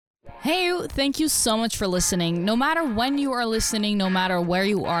Hey, thank you so much for listening. No matter when you are listening, no matter where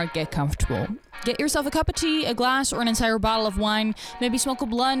you are, get comfortable. Get yourself a cup of tea, a glass, or an entire bottle of wine. Maybe smoke a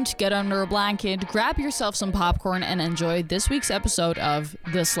blunt, get under a blanket, grab yourself some popcorn, and enjoy this week's episode of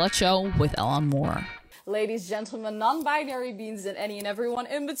The Slut Show with Ellen Moore. Ladies, gentlemen, non-binary beings, and any and everyone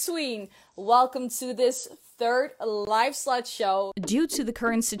in between, welcome to this third live Slut Show. Due to the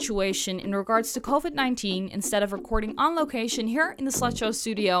current situation in regards to COVID-19, instead of recording on location here in the Slut Show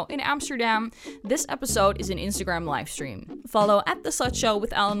studio in Amsterdam, this episode is an Instagram live stream. Follow at The Slut Show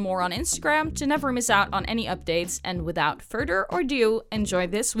with Ellen Moore on Instagram to never miss out on any updates, and without further ado, enjoy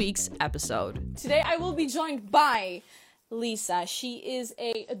this week's episode. Today I will be joined by Lisa. She is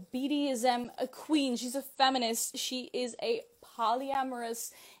a BDSM queen. She's a feminist. She is a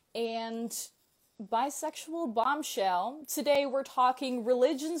polyamorous and bisexual bombshell. Today we're talking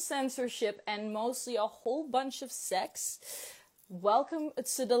religion, censorship, and mostly a whole bunch of sex. Welcome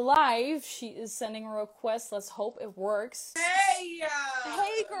to the live. She is sending a request. Let's hope it works. Hey!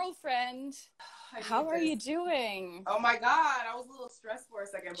 Hey, girlfriend. How are you doing? Oh my god, I was a little stressed for a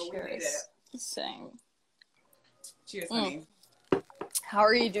second, but Cheers. we made it. Same. Cheers, honey. How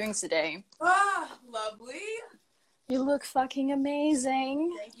are you doing today? Ah, lovely. You look fucking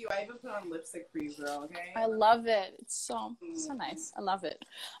amazing. Thank you. I even put on lipstick for you, girl, okay? I love it. It's so nice. I love it.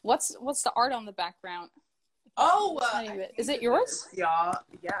 What's the art on the background? Oh! Is it yours? Yeah.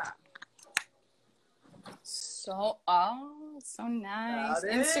 So, it's so nice.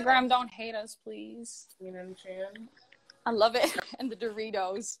 Got it. Instagram, don't hate us, please. You know what I'm saying? I love it. And the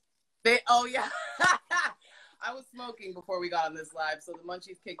Doritos. Oh, yeah. I was smoking before we got on this live, so the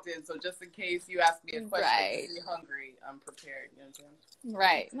munchies kicked in. So just in case you ask me a question, Right. if you're hungry, I'm prepared. You know what I'm saying?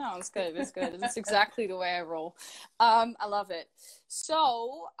 Right. No, it's good. It's good. It's exactly the way I roll. I love it.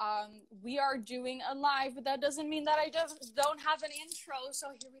 So, we are doing a live, but that doesn't mean that I just don't have an intro. So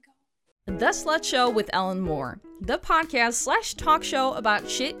here we go. The Slut Show with Ellen Moore, the podcast / talk show about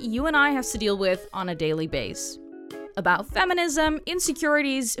shit you and I have to deal with on a daily basis. About feminism,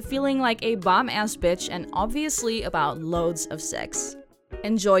 insecurities, feeling like a bomb-ass bitch, and obviously about loads of sex.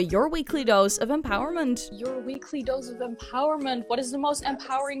 Enjoy your weekly dose of empowerment. Your weekly dose of empowerment. What is the most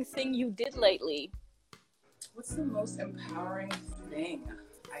empowering thing you did lately? What's the most empowering thing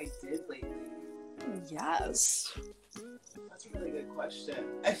I did lately? Yes. That's a really good question.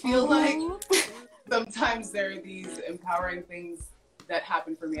 I feel like sometimes there are these empowering things that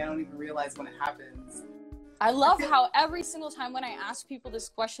happen for me. I don't even realize when it happens. I love how every single time when I ask people this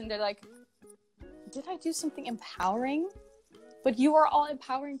question, they're like, did I do something empowering? But you are all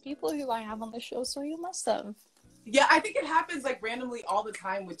empowering people who I have on the show, so you must have. Yeah, I think it happens like randomly all the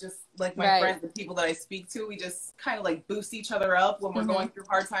time with just like my friends and people that I speak to. We just kind of like boost each other up when we're going through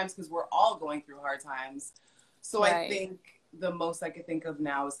hard times, because we're all going through hard times. So I think the most I could think of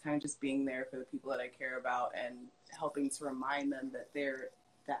now is kind of just being there for the people that I care about and helping to remind them that they're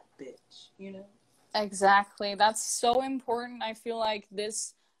that bitch, you know? Exactly. That's so important. I feel like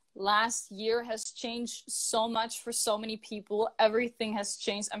this last year has changed so much for so many people. Everything has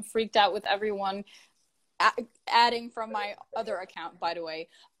changed. I'm freaked out with everyone adding from my other account, by the way.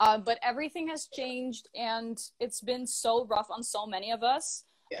 But everything has changed, and it's been so rough on so many of us.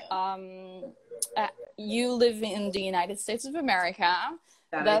 Yeah. You live in the United States of America.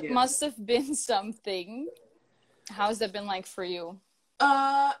 That must have been something. How's that been like for you?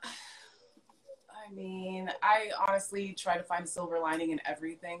 I mean, I honestly try to find a silver lining in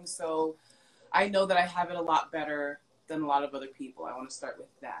everything. So I know that I have it a lot better than a lot of other people. I want to start with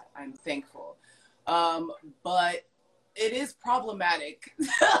that. I'm thankful. But it is problematic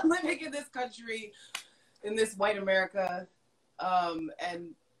living in this country, in this white America.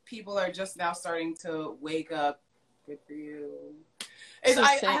 And people are just now starting to wake up. Good for you. And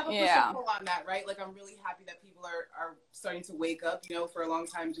I have a push and pull on that, right? Like, I'm really happy that people are starting to wake up. You know, for a long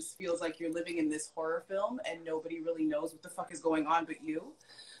time, just feels like you're living in this horror film and nobody really knows what the fuck is going on but you.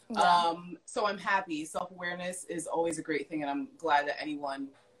 Yeah. So I'm happy. Self-awareness is always a great thing, and I'm glad that anyone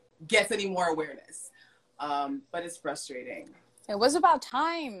gets any more awareness. But it's frustrating. It was about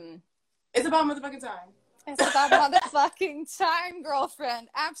time. It's about motherfucking time. It's about motherfucking time, girlfriend.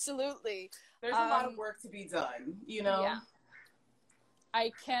 Absolutely. There's a lot of work to be done, you know? Yeah. I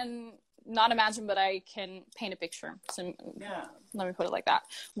can not imagine, but I can paint a picture. So let me put it like that.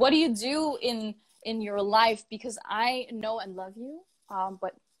 What do you do in your life? Because I know and love you,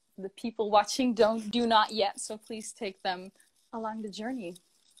 but the people watching do not yet. So please take them along the journey.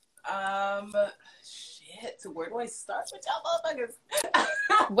 Shit. So where do I start with y'all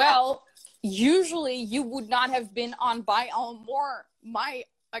motherfuckers? Well, usually you would not have been on by more my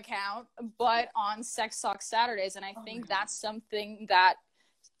account, but on Sex Talk Saturdays. And I think that's something that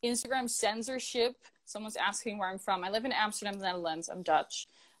Instagram censorship. Someone's asking where I'm from. I live in Amsterdam, Netherlands. I'm Dutch.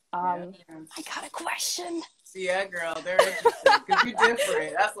 I got a question. Yeah, girl, they're interesting because you're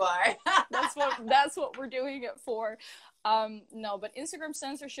different. That's why. That's what we're doing it for. No, but Instagram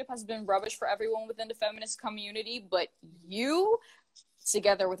censorship has been rubbish for everyone within the feminist community. But you,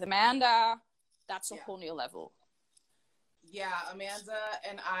 together with Amanda, that's a whole new level. Yeah, Amanda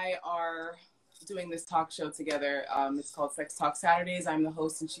and I are doing this talk show together. It's called Sex Talk Saturdays. I'm the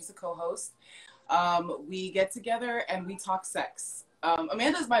host and she's a co-host. We get together and we talk sex.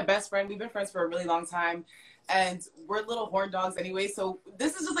 Amanda's my best friend. We've been friends for a really long time and we're little horn dogs anyway. So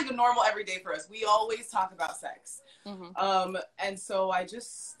this is just like a normal everyday for us. We always talk about sex. And so I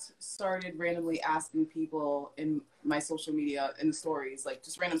just started randomly asking people in my social media, in the stories, like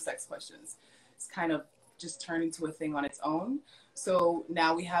just random sex questions. It's kind of just turned into a thing on its own. So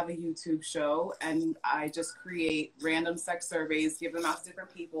now we have a YouTube show and I just create random sex surveys, give them out to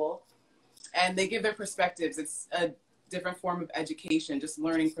different people and they give their perspectives. It's a different form of education, just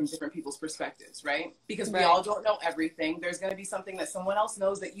learning from different people's perspectives, right? Because we all don't know everything. There's going to be something that someone else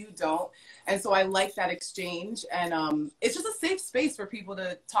knows that you don't. And so I like that exchange. And it's just a safe space for people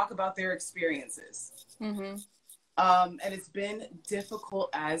to talk about their experiences. And it's been difficult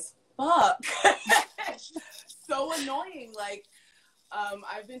as fuck. So annoying. Like,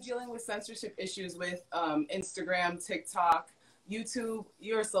 I've been dealing with censorship issues with Instagram, TikTok, YouTube.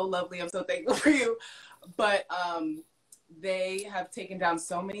 You're so lovely. I'm so thankful for you. But they have taken down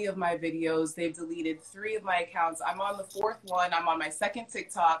so many of my videos. They've deleted 3 of my accounts. I'm on the 4th one. I'm on my 2nd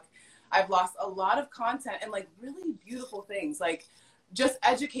TikTok. I've lost a lot of content and like really beautiful things, like just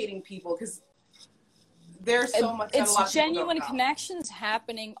educating people because there's so much. It's genuine connections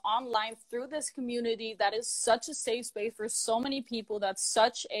happening online through this community that is such a safe space for so many people. That's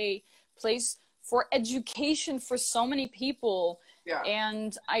such a place for education for so many people.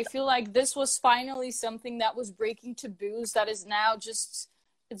 And I feel like this was finally something that was breaking taboos that is now just,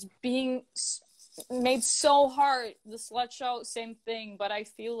 it's being made so hard. The Slut Show, same thing, but I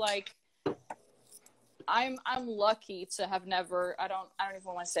feel like I'm lucky to have never, I don't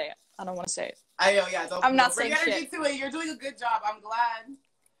even want to say it. I don't want to say it. I know, I'm not bring saying energy shit. to it. You're doing a good job. I'm glad.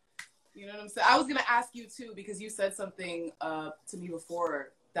 You know what I'm saying? I was going to ask you too, because you said something to me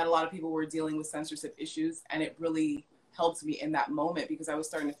before that a lot of people were dealing with censorship issues, and it really helped me in that moment because I was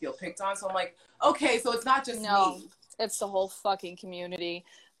starting to feel picked on. So I'm like, okay, so it's not just me. It's the whole fucking community.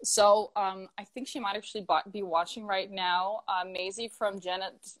 So I think she might actually be watching right now. Maisie from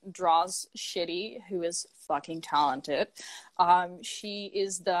Janet Draws Shitty, who is fucking talented. She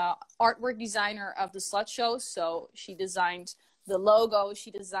is the artwork designer of the Slut Show. So she designed the logo.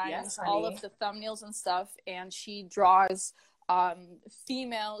 She designs all of the thumbnails and stuff. And she draws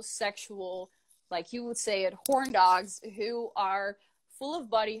female sexual, like you would say it, horn dogs who are full of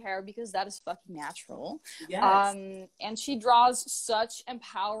body hair because that is fucking natural. And she draws such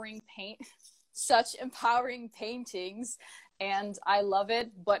empowering paintings, and I love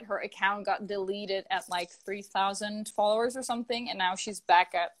it. But her account got deleted at like 3,000 followers or something, and now she's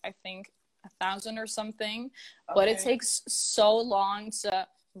back at I think 1,000 or something. But it takes so long to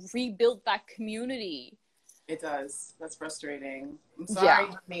rebuild that community. It does. That's frustrating. I'm sorry,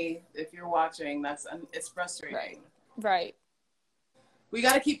 honey, if you're watching. It's frustrating. Right. We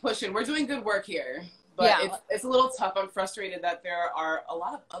got to keep pushing. We're doing good work here, but it's a little tough. I'm frustrated that there are a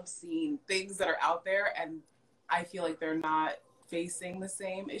lot of obscene things that are out there, and I feel like they're not facing the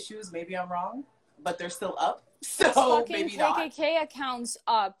same issues. Maybe I'm wrong, but they're still up. So maybe not. KKK accounts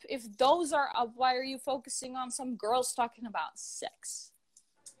up. If those are up, why are you focusing on some girls talking about sex?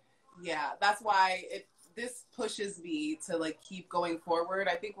 Yeah, that's why this pushes me to like keep going forward.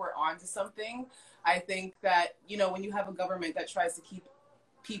 I think we're on to something. I think that, you know, when you have a government that tries to keep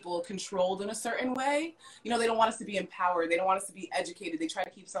people controlled in a certain way, you know, they don't want us to be empowered. They don't want us to be educated. They try to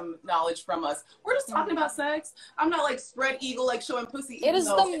keep some knowledge from us. We're just talking about sex. I'm not like spread eagle, like showing pussy. It is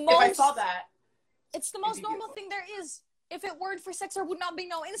the most, if I saw that, it's the most normal thing there is. If it weren't for sex, there would not be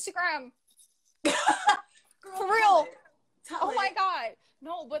no Instagram. Girl, for real. Tell it. My God.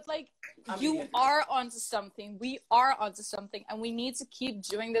 No, but like, you are onto something. We are onto something, and we need to keep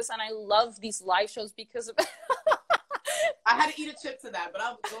doing this. And I love these live shows because of I had to eat a chip to that, but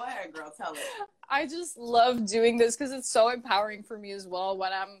go ahead, girl, tell it. I just love doing this because it's so empowering for me as well.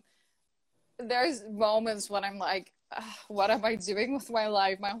 When there's moments when I'm like, what am I doing with my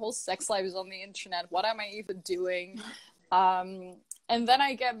life? My whole sex life is on the internet. What am I even doing? And then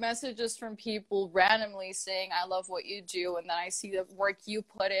I get messages from people randomly saying, I love what you do. And then I see the work you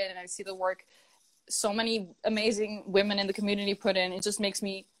put in, and I see the work so many amazing women in the community put in. It just makes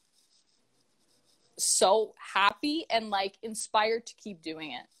me so happy and like inspired to keep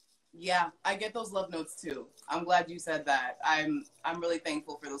doing it. Yeah, I get those love notes too. I'm glad you said that. I'm really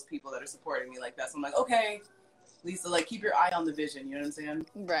thankful for those people that are supporting me like that. So I'm like, okay, Lisa, like keep your eye on the vision. You know what I'm saying?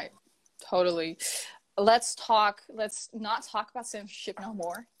 Right. Totally. Let's not talk about censorship no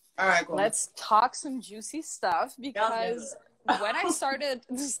more. All right, cool. Let's talk some juicy stuff, because when I started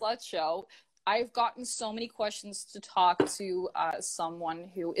the Slut Show, I've gotten so many questions to talk to someone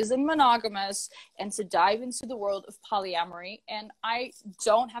who isn't monogamous and to dive into the world of polyamory. And I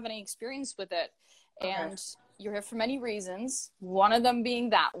don't have any experience with it. Okay. And you're here for many reasons, one of them being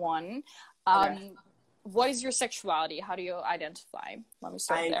that one. Okay. What is your sexuality? How do you identify? Let me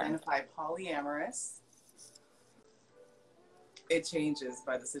start there. I identify polyamorous. It changes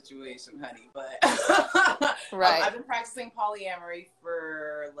by the situation, honey, but right. I've been practicing polyamory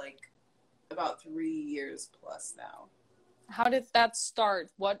for like about 3 years plus now. How did that start?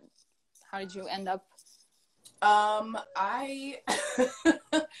 How did you end up? I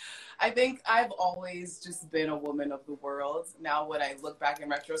think I've always just been a woman of the world now when I look back in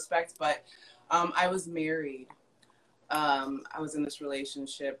retrospect, but I was married. I was in this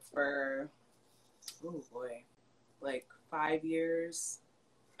relationship for, oh boy, like 5 years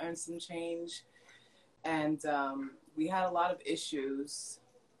and some change. And we had a lot of issues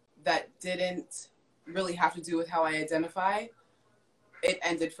that didn't really have to do with how I identify. It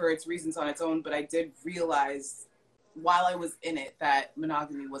ended for its reasons on its own, but I did realize while I was in it that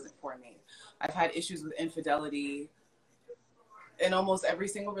monogamy wasn't for me. I've had issues with infidelity in almost every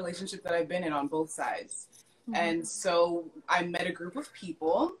single relationship that I've been in on both sides. Mm-hmm. And so I met a group of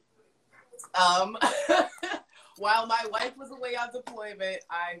people. While my wife was away on deployment,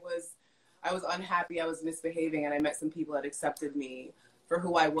 I was unhappy, I was misbehaving, and I met some people that accepted me for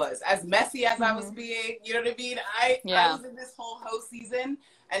who I was. As messy as I was being, you know what I mean? I was in this whole host season,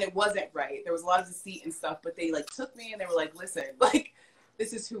 and it wasn't right. There was a lot of deceit and stuff, but they like took me and they were like, listen, like,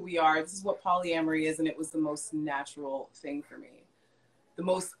 this is who we are. This is what polyamory is, and it was the most natural thing for me. The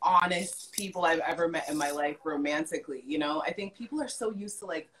most honest people I've ever met in my life romantically, you know? I think people are so used to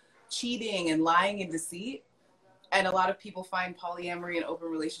like cheating and lying and deceit. And a lot of people find polyamory and open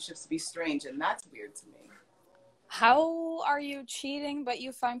relationships to be strange, and that's weird to me. How are you cheating, but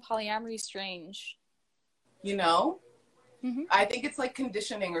you find polyamory strange? You know, I think it's like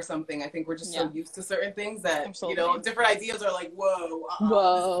conditioning or something. I think we're just so used to certain things that, you know, different ideas are like, whoa,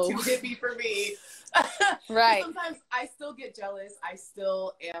 whoa, this is too hippie for me. Right. Sometimes I still get jealous. I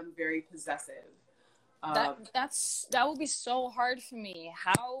still am very possessive. That would be so hard for me.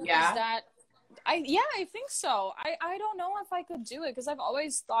 How is that? I think so. I don't know if I could do it, because I've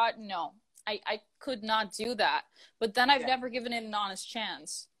always thought, no, I could not do that. But then I've never given it an honest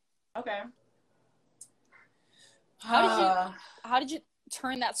chance. Okay. How did you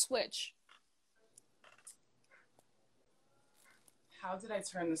turn that switch? How did I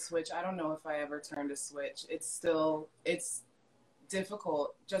turn the switch? I don't know if I ever turned a switch. It's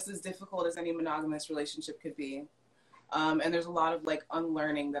difficult, just as difficult as any monogamous relationship could be. And there's a lot of like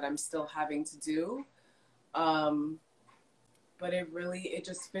unlearning that I'm still having to do. But it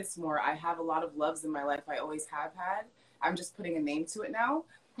just fits more. I have a lot of loves in my life. I always have had. I'm just putting a name to it now.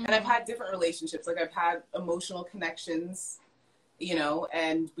 Mm-hmm. And I've had different relationships. Like I've had emotional connections, you know,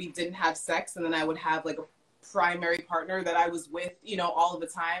 and we didn't have sex. And then I would have like a primary partner that I was with, you know, all of the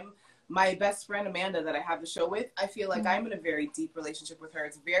time. My best friend, Amanda, that I have the show with, I feel like I'm in a very deep relationship with her.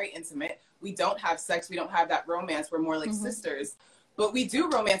 It's very intimate. We don't have sex. We don't have that romance. We're more like sisters. But we do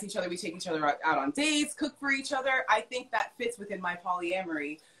romance each other. We take each other out on dates, cook for each other. I think that fits within my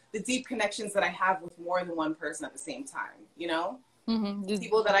polyamory, the deep connections that I have with more than one person at the same time, you know?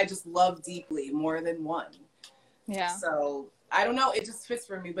 People that I just love deeply, more than one. Yeah. So, I don't know. It just fits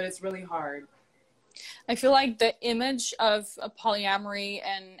for me, but it's really hard. I feel like the image of a polyamory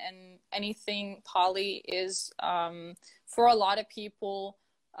and anything poly is, for a lot of people,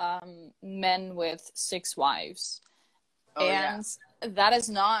 men with 6 wives. That is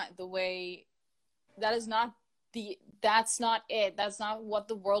not the way, that's not it. That's not what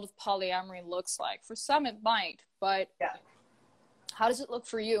the world of polyamory looks like. For some it might, but how does it look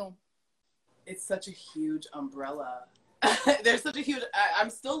for you? It's such a huge umbrella. There's such a huge,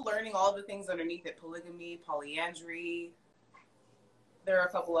 I'm still learning all the things underneath it. Polygamy, polyandry. There are a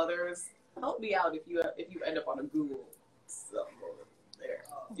couple others. Help me out if you end up on a Google somewhere there.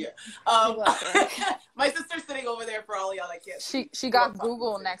 My sister's sitting over there for all y'all that can't see. She got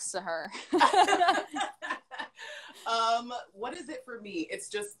Google next to her. What is it for me? It's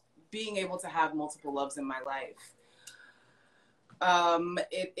just being able to have multiple loves in my life.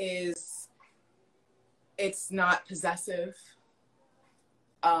 It's not possessive.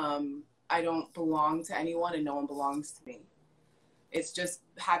 I don't belong to anyone and no one belongs to me. It's just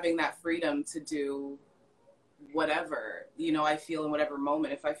having that freedom to do whatever, you know, I feel in whatever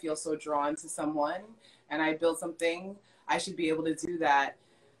moment. If I feel so drawn to someone and I build something, I should be able to do that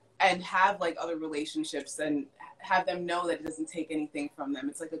and have like other relationships and have them know that it doesn't take anything from them.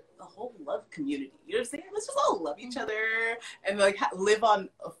 It's like a whole love community. You know what I'm saying? Let's just all love each other and like live on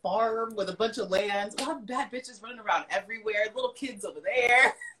a farm with a bunch of land. We'll have bad bitches running around everywhere, little kids over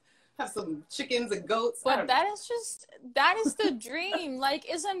there. Have some chickens and goats. But that is the dream. Like,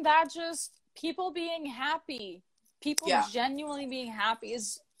 isn't that just people being happy? People genuinely being happy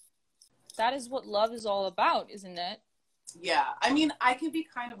that is what love is all about, isn't it? Yeah. I mean, I can be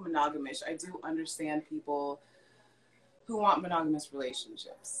kind of monogamish. I do understand people who want monogamous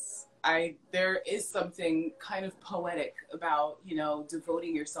relationships. There is something kind of poetic about, you know,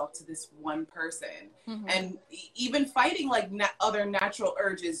 devoting yourself to this one person and even fighting like other natural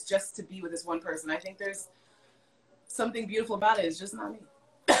urges just to be with this one person. I think there's something beautiful about it. It's just not me.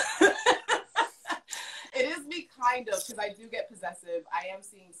 It is me kind of, because I do get possessive. I am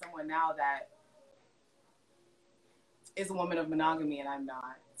seeing someone now that is a woman of monogamy and I'm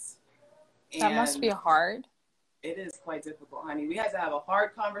not. And that must be hard. It is quite difficult, honey. We had to have a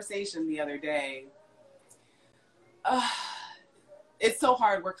hard conversation the other day. It's so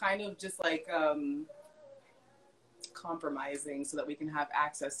hard. We're kind of just like compromising so that we can have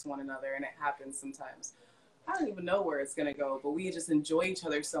access to one another, and it happens sometimes. I don't even know where it's going to go, but we just enjoy each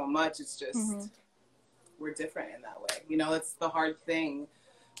other so much. It's just, we're different in that way. You know, it's the hard thing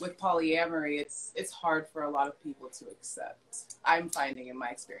with polyamory. It's hard for a lot of people to accept. I'm finding in my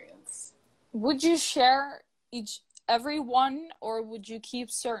experience. Would you share every one, or would you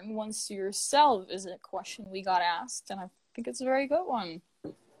keep certain ones to yourself, is a question we got asked, and I think it's a very good one.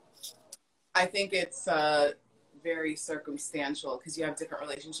 I think it's very circumstantial, because you have different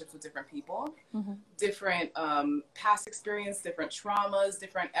relationships with different people, different past experience, different traumas,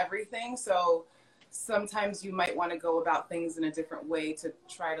 different everything. So sometimes you might want to go about things in a different way to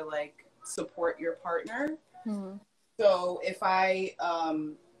try to like support your partner. So if I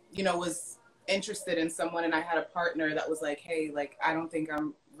you know, was interested in someone and I had a partner that was like, hey, like, I don't think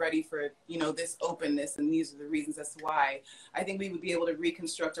I'm ready for, you know, this openness, and these are the reasons as to why, I think we would be able to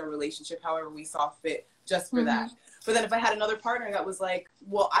reconstruct our relationship however we saw fit, just for that. But then if I had another partner that was like,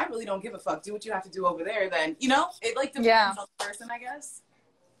 well, I really don't give a fuck, do what you have to do over there, then, you know, it like depends on the person, I guess.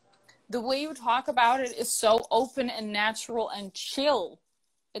 The way you talk about it is so open and natural and chill.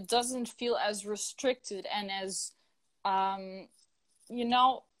 It doesn't feel as restricted and as you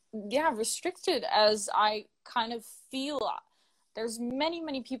know, restricted as I kind of feel. There's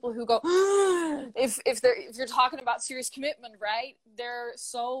many people who go, if you're talking about serious commitment, right? They're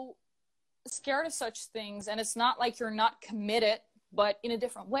so scared of such things, and it's not like you're not committed, but in a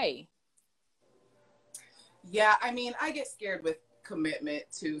different way. Yeah, I mean, I get scared with commitment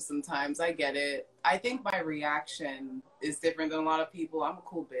too sometimes. I get it. I think my reaction is different than a lot of people. I'm a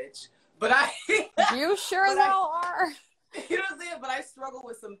cool bitch, but you sure as hell are. You know what I'm saying? But I struggle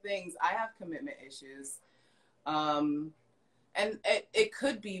with some things. I have commitment issues. And it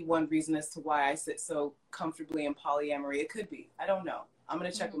could be one reason as to why I sit so comfortably in polyamory. It could be. I don't know. I'm going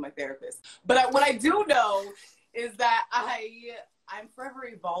to check with my therapist. But what I do know is that I'm forever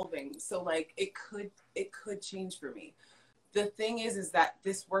evolving. So like it could change for me. The thing is that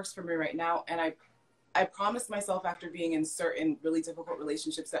this works for me right now. And I promised myself after being in certain really difficult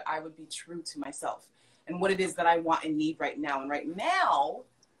relationships that I would be true to myself and what it is that I want and need right now. And right now,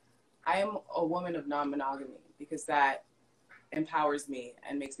 I am a woman of non-monogamy because that empowers me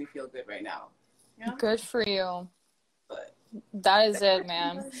and makes me feel good right now. Yeah? Good for you. But that is it,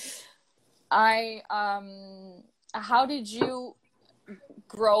 man. How did you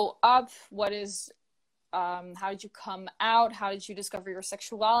grow up? How did you come out? How did you discover your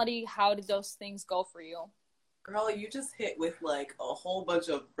sexuality? How did those things go for you? Girl, you just hit with like a whole bunch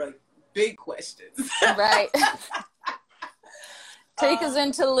of like big questions. Right. Take us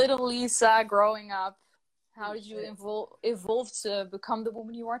into little Lisa growing up. How did you evolve to become the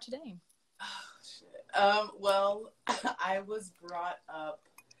woman you are today? Oh, shit. Well, I was brought up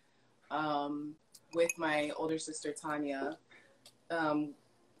with my older sister, Tanya,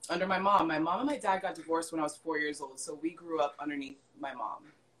 under my mom. My mom and my dad got divorced when I was 4 years old, so we grew up underneath my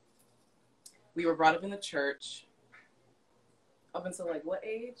mom. We were brought up in the church up until like what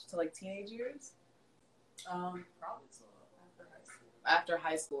age? To like teenage years? Probably till after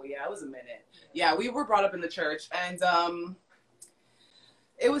high school. Yeah, it was a minute. Yeah, we were brought up in the church, and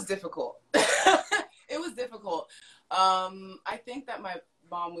it was difficult. It was difficult. I think that my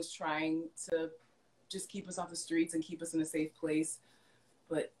mom was trying to just keep us off the streets and keep us in a safe place.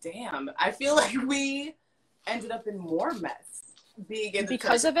 But damn, I feel like we ended up in more mess being in the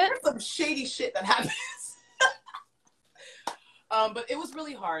because church. of it. There's some shady shit that happens. But it was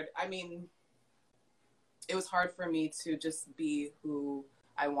really hard. I mean, it was hard for me to just be who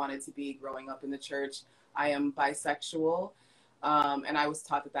I wanted to be growing up in the church. I am bisexual, and I was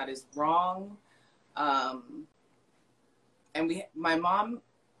taught that that is wrong. And my mom,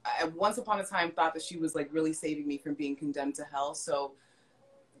 once upon a time, thought that she was like really saving me from being condemned to hell. So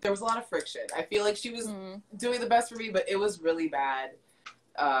there was a lot of friction. I feel like she was doing the best for me, but it was really bad.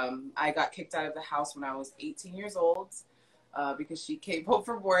 I got kicked out of the house when I was 18 years old because she came home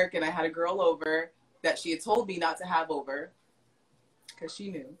from work and I had a girl over that she had told me not to have over because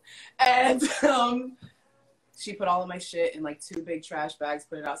she knew. And she put all of my shit in like 2 big trash bags,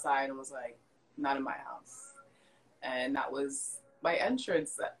 put it outside, and was like, not in my house. And that was my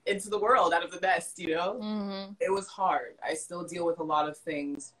entrance into the world out of the nest, you know? Mm-hmm. It was hard. I still deal with a lot of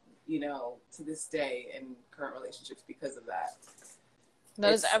things, you know, to this day in current relationships because of that.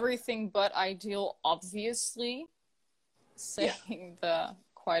 That is everything but ideal, obviously. Saying the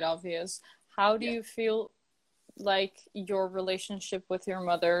quite obvious. How do you feel like your relationship with your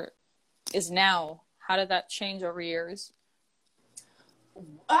mother is now? How did that change over years?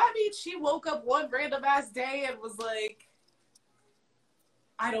 I mean, she woke up one random ass day and was like,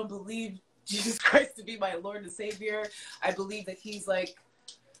 I don't believe Jesus Christ to be my Lord and Savior. I believe that he's like,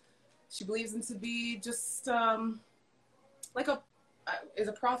 she believes him to be just like is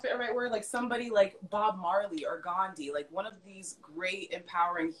a prophet a right word? Like somebody like Bob Marley or Gandhi, like one of these great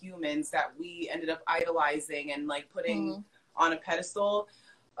empowering humans that we ended up idolizing and like putting on a pedestal.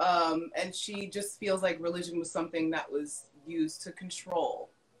 And she just feels like religion was something that was used to control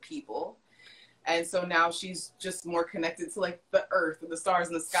people. And so now she's just more connected to like the earth and the stars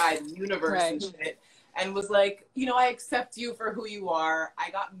and the sky, the universe and shit. And was like, you know, I accept you for who you are. I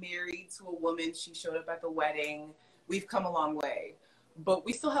got married to a woman. She showed up at the wedding. We've come a long way. But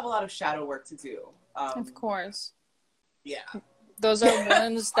we still have a lot of shadow work to do. Of course. Yeah. Those are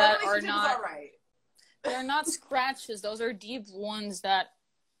wounds that are not... all right. They're not scratches. Those are deep wounds that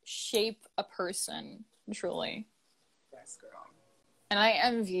shape a person, truly. Yes, girl. And I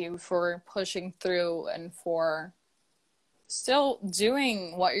envy you for pushing through and for still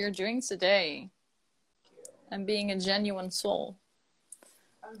doing what you're doing today. And being a genuine soul.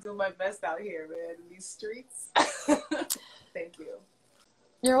 I'm doing my best out here, man, in these streets. Thank you.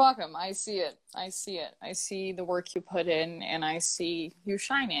 You're welcome. I see it. I see it. I see the work you put in, and I see you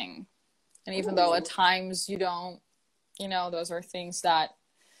shining. And even though at times you don't, you know, those are things that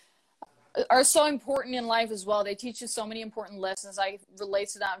are so important in life as well. They teach you so many important lessons. I relate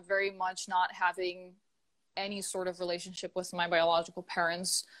to that very much, not having any sort of relationship with my biological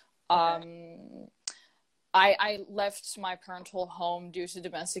parents. I left my parental home due to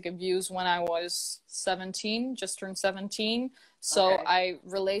domestic abuse when I was 17, just turned 17. So I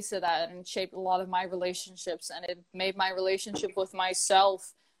relate to that and shaped a lot of my relationships, and it made my relationship with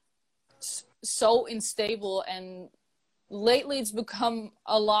myself so unstable. And lately it's become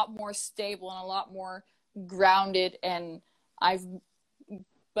a lot more stable and a lot more grounded, and I've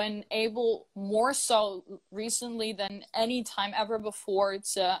been able more so recently than any time ever before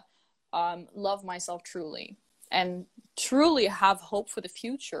to love myself truly and truly have hope for the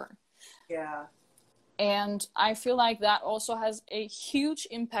future. Yeah. And I feel like that also has a huge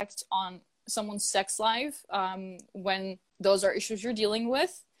impact on someone's sex life when those are issues you're dealing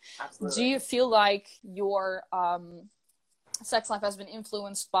with. Absolutely. Do you feel like your sex life has been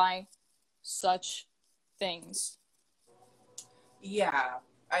influenced by such things? Yeah.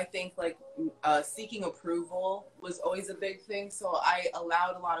 I think like seeking approval was always a big thing. So I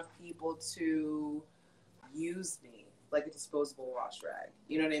allowed a lot of people to use me like a disposable wash rag.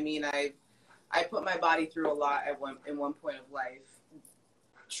 You know what I mean? I put my body through a lot in one point of life,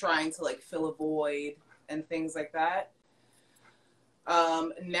 trying to like fill a void and things like that.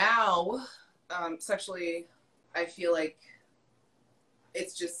 Now, sexually, I feel like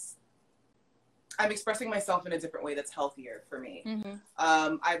it's just, I'm expressing myself in a different way that's healthier for me. Mm-hmm.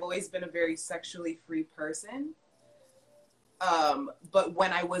 I've always been a very sexually free person. But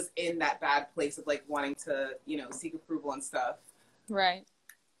when I was in that bad place of like wanting to, you know, seek approval and stuff. Right.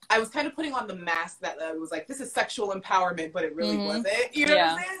 I was kind of putting on the mask that was like, this is sexual empowerment, but it really wasn't. You know what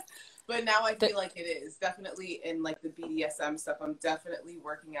I'm saying? But now I feel like it is. Definitely in like the BDSM stuff, I'm definitely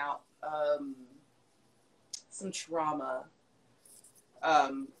working out some trauma.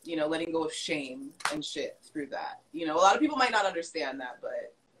 You know, letting go of shame and shit through that. You know, a lot of people might not understand that,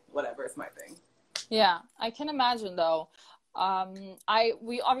 but whatever, it's my thing. Yeah, I can imagine though.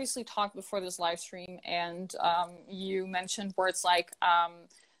 We obviously talked before this live stream, and you mentioned words like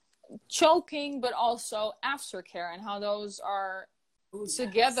choking, but also aftercare, and how those are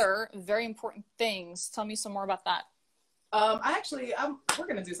together very important things. Tell me some more about that. We're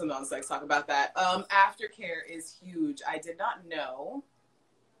gonna do something on sex talk about that. Aftercare is huge. I did not know.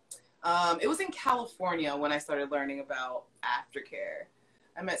 It was in California when I started learning about aftercare.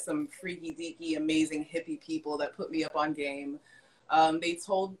 I met some freaky deaky, amazing hippie people that put me up on game. They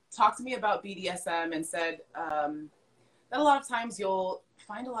talked to me about BDSM and said that a lot of times you'll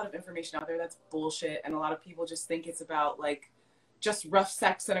find a lot of information out there that's bullshit, and a lot of people just think it's about like just rough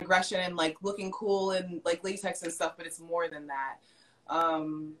sex and aggression and like looking cool and like latex and stuff, but it's more than that.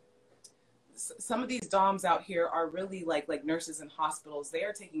 Some of these doms out here are really like nurses in hospitals. They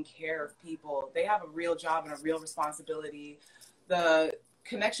are taking care of people. They have a real job and a real responsibility. The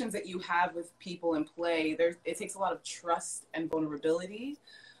connections that you have with people in play, it takes a lot of trust and vulnerability.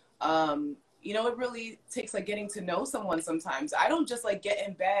 You know, it really takes like getting to know someone sometimes. I don't just like get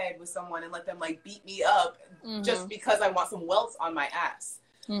in bed with someone and let them like beat me up just because I want some welts on my ass.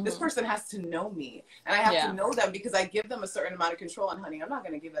 This person has to know me, and I have to know them because I give them a certain amount of control. And honey, I'm not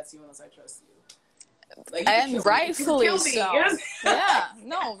going to give that to you unless I trust you. Like, you and rightfully so. You know? Yeah,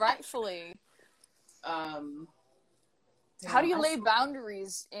 no, rightfully. How do you lay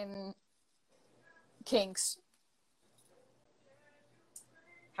boundaries in kinks?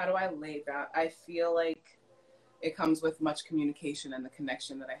 How do I lay that? I feel like it comes with much communication and the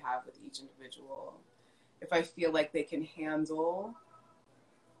connection that I have with each individual. If I feel like they can handle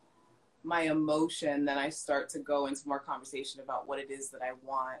my emotion, then I start to go into more conversation about what it is that I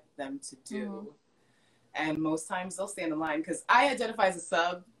want them to do. And most times they'll stand in line because I identify as a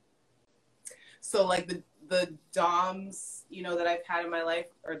sub. So like the doms, you know, that I've had in my life,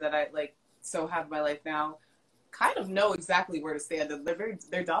 or that I like have in my life now, kind of know exactly where to stand.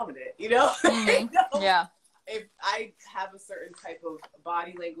 They're dominant, you know? They know. Yeah. If I have a certain type of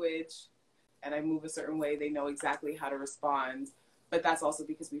body language and I move a certain way, they know exactly how to respond. But that's also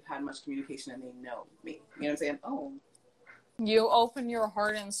because we've had much communication and they know me. You know what I'm saying? Oh. You open your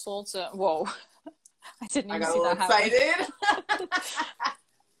heart and soul to... Whoa. I didn't even see that happen. I got a little excited.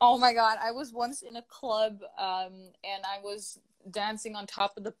 Oh my God. I was once in a club and I was dancing on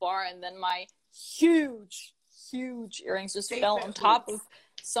top of the bar, and then my huge earrings just fell on top of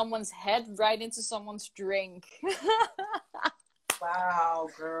someone's head right into someone's drink. Wow,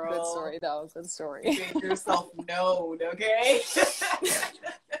 girl. Good story, though. Good story. Make yourself known, okay?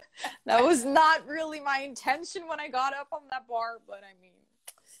 That was not really my intention when I got up on that bar, but I mean...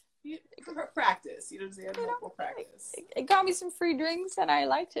 practice, you know what I'm saying? We'll practice. It got me some free drinks, and I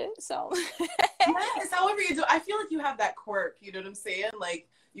liked it, so... Yes, however you do. I feel like you have that quirk, you know what I'm saying? Like,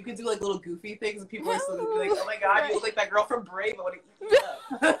 you can do, like, little goofy things, and people are still gonna be like, oh my God, you look like that girl from Brave. I want to eat you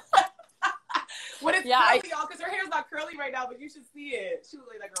up. When it's curly, y'all, because her hair's not curly right now, but you should see it. She looks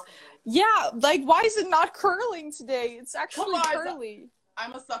like that girl from Brave. Yeah, like, why is it not curling today? It's actually curly.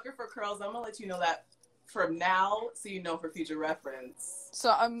 I'm a sucker for curls. I'm gonna let you know that from now, so you know for future reference.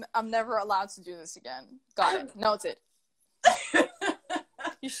 So I'm never allowed to do this again. Got it. Noted.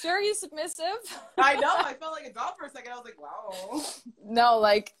 You sure you're submissive? I know. I felt like a dog for a second. I was like, wow. No,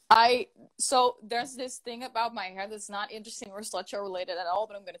 like, so there's this thing about my hair that's not interesting or slut show related at all,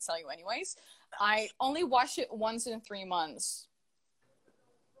 but I'm going to tell you anyways. I only wash it once in 3 months.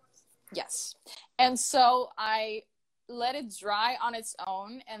 Yes. And so I let it dry on its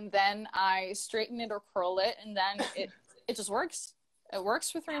own, and then I straighten it or curl it, and then it just works. It works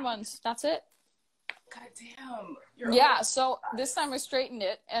for 3 months. That's it. God damn. Yeah, so this time I straightened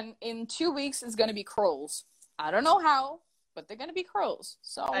it, and in 2 weeks it's going to be curls. I don't know how, but they're going to be curls.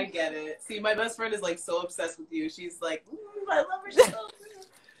 So I get it. See, my best friend is like so obsessed with you. She's like, I love her so much.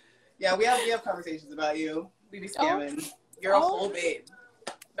 Yeah, we have conversations about you. We be scamming. You're a whole babe.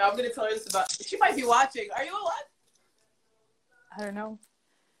 Now I'm going to tell her this about... She might be watching. Are you a what? I don't know.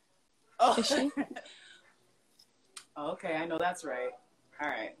 Oh. Is she? Okay, I know that's right. All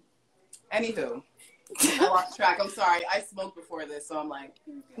right. Anywho. I lost track. I'm sorry. I smoked before this, so I'm like...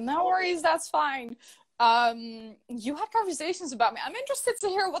 No worries. That's fine. You had conversations about me. I'm interested to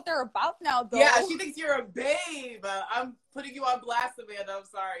hear what they're about now, though. Yeah, she thinks you're a babe. I'm putting you on blast, Amanda. I'm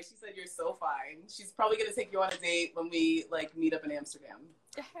sorry. She said you're so fine. She's probably going to take you on a date when we, like, meet up in Amsterdam.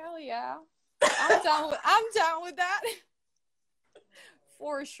 Hell yeah. I'm down with that.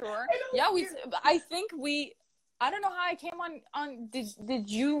 For sure. Yeah, I think I don't know how I came on did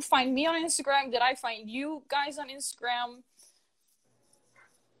you find me on Instagram? Did I find you guys on Instagram?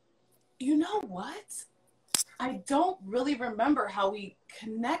 You know what? I don't really remember how we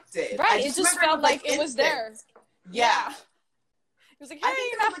connected. Right, it just felt like it was there. Yeah. was like, hey, I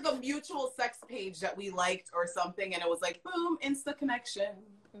think it was like a mutual sex page that we liked or something, and it was like, boom, Insta connection.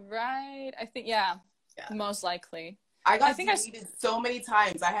 Right. I think, yeah. Most likely. I got deleted so many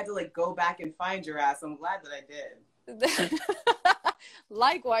times. I had to like go back and find your ass. I'm glad that I did.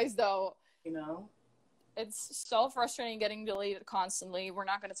 Likewise, though. You know? It's so frustrating getting deleted constantly. We're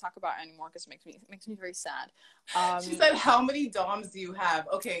not going to talk about it anymore because it makes me very sad. She said, how many DOMs do you have?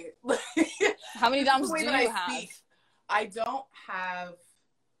 Okay. How many DOMs do you have? I don't have...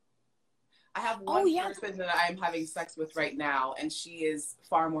 I have one person that I'm having sex with right now, and she is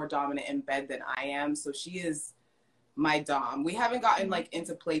far more dominant in bed than I am, so she is my Dom. We haven't gotten, like,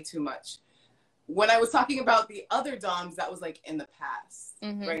 into play too much. When I was talking about the other Doms, that was, like, in the past.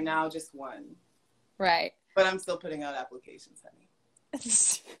 Right now, just one. Right. But I'm still putting out applications, honey.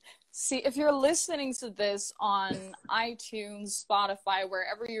 See, if you're listening to this on iTunes, Spotify,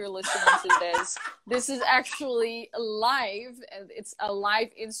 wherever you're listening to this is actually live. It's a live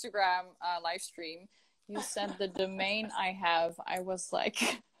Instagram live stream. You said the domain I have. I was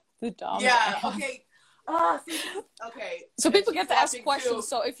like, the Dom. Yeah, okay. See, okay. So people get to ask questions. Too.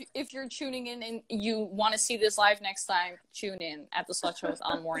 So if you're tuning in and you want to see this live next time, tune in at the Slut Show with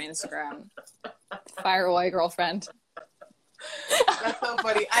Morning Instagram. Fire away, girlfriend. That's so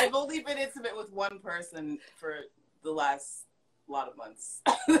funny. I've only been intimate with one person for the last lot of months.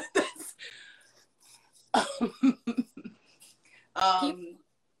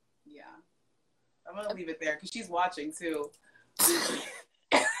 Yeah. I'm gonna leave it there because she's watching too.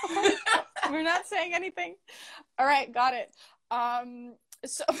 We're not saying anything. All right, got it.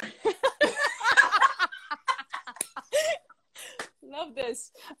 So love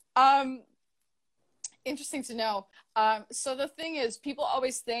this. Interesting to know. So the thing is, people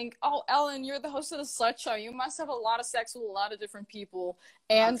always think, oh, Ellen, you're the host of the Slut Show. You must have a lot of sex with a lot of different people.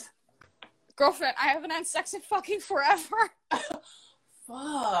 And girlfriend, I haven't had sex in fucking forever.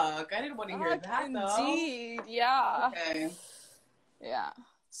 Fuck. I didn't want to hear that, though. Indeed, yeah. Okay. Yeah.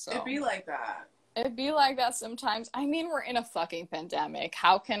 So It'd be like that. It'd be like that sometimes. I mean, we're in a fucking pandemic.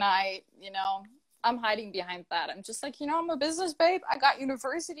 How can I, I'm hiding behind that. I'm just like, I'm a business babe. I got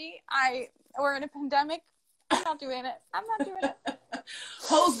university. We're in a pandemic. I'm not doing it.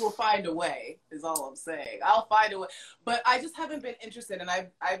 Hoes will find a way, is all I'm saying. I'll find a way. But I just haven't been interested, and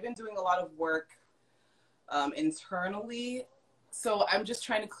I've been doing a lot of work internally. So I'm just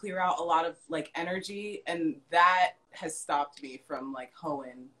trying to clear out a lot of like energy, and that has stopped me from like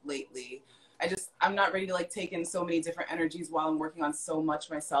hoeing lately. I'm not ready to like take in so many different energies while I'm working on so much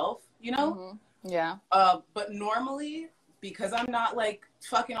myself, Yeah. But normally, because I'm not like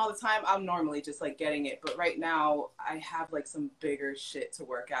fucking all the time, I'm normally just like getting it. But right now I have like some bigger shit to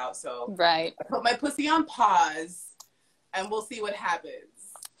work out. So right. I put my pussy on pause and we'll see what happens.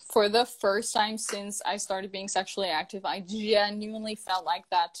 For the first time since I started being sexually active, I genuinely felt like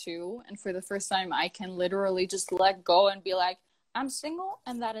that too. And for the first time, I can literally just let go and be like, I'm single,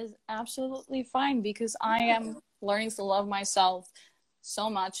 and that is absolutely fine because I am learning to love myself so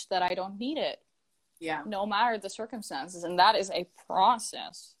much that I don't need it. Yeah. No matter the circumstances. And that is a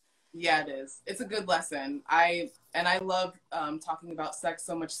process. Yeah, it is. It's a good lesson. I love talking about sex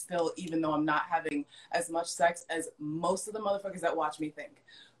so much still, even though I'm not having as much sex as most of the motherfuckers that watch me think.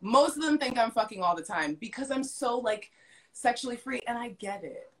 Most of them think I'm fucking all the time because I'm so like sexually free, and I get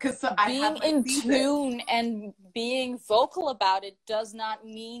it. Because being in tune and being vocal about it does not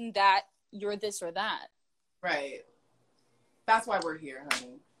mean that you're this or that. Right. That's why we're here,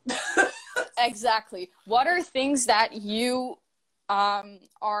 honey. Exactly. What are things that you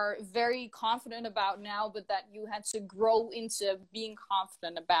are very confident about now, but that you had to grow into being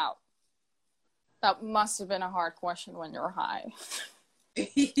confident about? That must have been a hard question when you're high.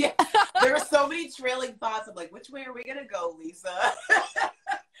 Yeah. There were so many trailing thoughts of like, which way are we going to go, Lisa?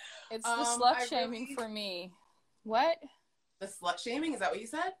 It's the slut shaming for me. What? The slut shaming? Is that what you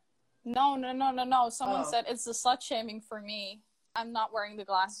said? No. Someone said it's the slut shaming for me. I'm not wearing the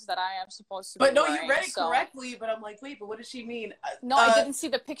glasses that I am supposed to be wearing. You read it correctly, but I'm like, wait, but what does she mean? No, I didn't see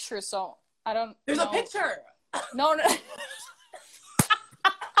the picture, so I don't There's know. a picture! No. I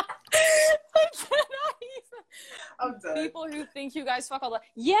cannot even. I'm done. People who think you guys fuck all the...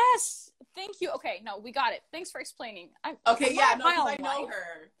 Yes! Thank you. Okay, no, we got it. Thanks for explaining. I know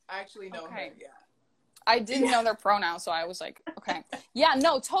her. I actually know her, yeah. I didn't know their pronouns, so I was like, okay. Yeah,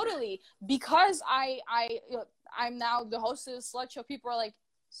 no, totally. Because I'm now the host of the Slut Show, people are like,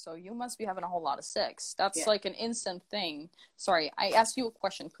 so you must be having a whole lot of sex. That's like an instant thing. Sorry, I asked you a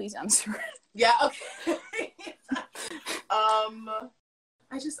question. Please answer. Yeah, okay.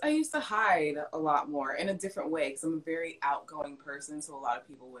 I used to hide a lot more in a different way because I'm a very outgoing person, so a lot of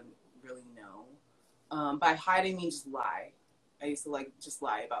people wouldn't really know. By hiding means just lie. I used to like just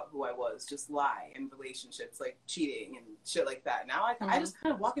lie about who I was, just lie in relationships, like cheating and shit like that. Now I just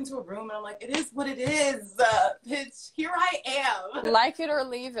kind of walk into a room and I'm like, it is what it is. Bitch, here I am. Like it or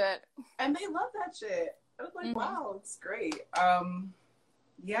leave it. And they love that shit. I was like, wow, it's great.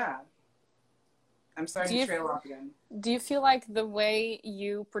 Yeah. I'm starting to trail off again. Do you feel like the way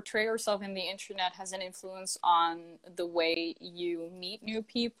you portray yourself in the internet has an influence on the way you meet new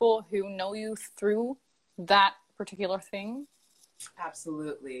people who know you through that particular thing?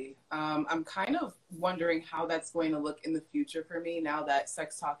 Absolutely. I'm kind of wondering how that's going to look in the future for me now that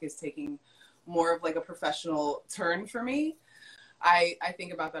sex talk is taking more of like a professional turn for me. I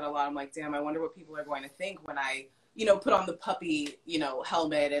think about that a lot. I'm like, damn, I wonder what people are going to think when I, you know, put on the puppy, you know,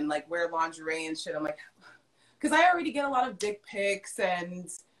 helmet and like wear lingerie and shit. I'm like, because I already get a lot of dick pics and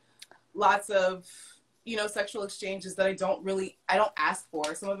lots of, you know, sexual exchanges that I don't ask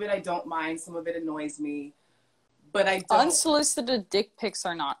for. Some of it I don't mind. Some of it annoys me. But I don't. Unsolicited dick pics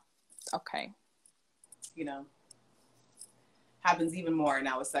are not okay. You know, happens even more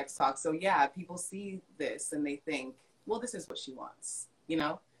now with sex talk. So yeah, people see this and they think, well, this is what she wants. You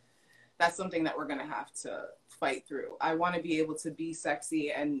know, that's something that we're going to have to fight through. I want to be able to be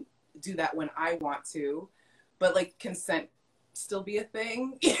sexy and do that when I want to, but like consent still be a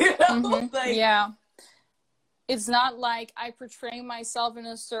thing. You know? Like, yeah. It's not like I portray myself in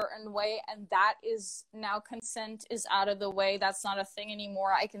a certain way and that is now consent is out of the way. That's not a thing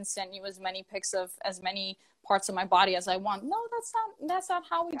anymore. I can send you as many pics of as many parts of my body as I want. No, that's not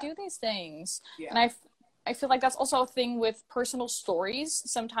how we do these things. Yeah. And I feel like that's also a thing with personal stories.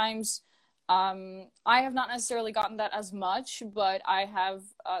 Sometimes I have not necessarily gotten that as much, but I have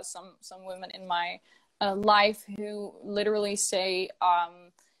some women in my life who literally say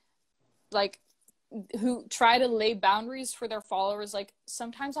like who try to lay boundaries for their followers. Like,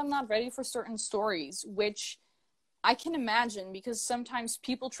 sometimes I'm not ready for certain stories, which I can imagine because sometimes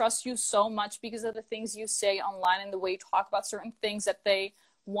people trust you so much because of the things you say online and the way you talk about certain things that they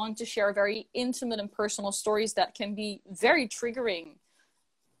want to share very intimate and personal stories that can be very triggering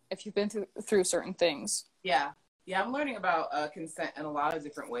if you've been through certain things. Yeah. Yeah, I'm learning about consent in a lot of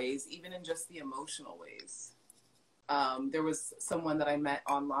different ways, even in just the emotional ways. There was someone that I met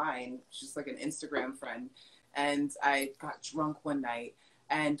online, just like an Instagram friend, and I got drunk one night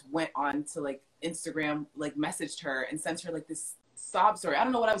and went on to like Instagram, like messaged her and sent her like this sob story. I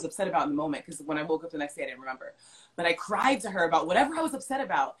don't know what I was upset about in the moment because when I woke up the next day, I didn't remember. But I cried to her about whatever I was upset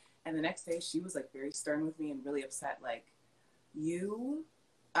about. And the next day she was like very stern with me and really upset. Like,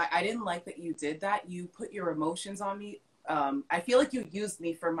 I didn't like that you did that. You put your emotions on me. I feel like you used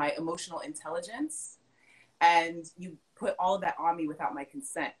me for my emotional intelligence. And you put all of that on me without my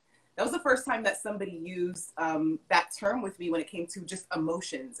consent. That was the first time that somebody used that term with me when it came to just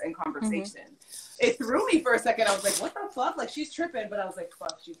emotions and conversation. It threw me for a second. I was like, what the fuck? Like, she's tripping. But I was like,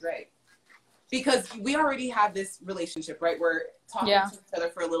 fuck, she's right. Because we already have this relationship, right? We're talking to each other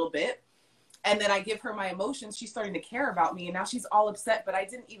for a little bit. And then I give her my emotions. She's starting to care about me. And now she's all upset. But I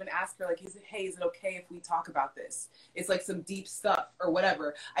didn't even ask her, like, is it okay if we talk about this? It's like some deep stuff or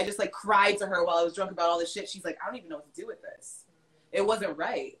whatever. I just like cried to her while I was drunk about all this shit. She's like, I don't even know what to do with this. It wasn't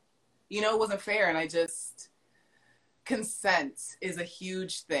right. You know, it wasn't fair. And consent is a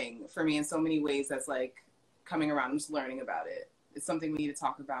huge thing for me in so many ways. That's like coming around. I'm just learning about it. It's something we need to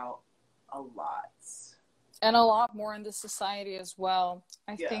talk about a lot. And a lot more in this society as well.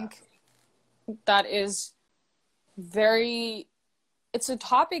 I think that is it's a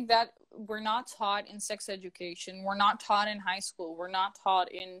topic that we're not taught in sex education. We're not taught in high school. We're not taught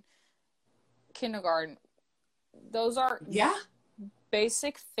in kindergarten. Those are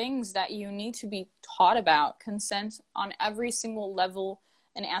basic things that you need to be taught about. Consent on every single level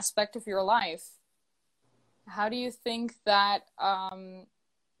and aspect of your life. How do you think that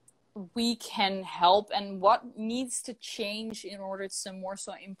we can help, and what needs to change in order to more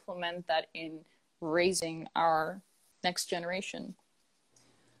so implement that in raising our next generation?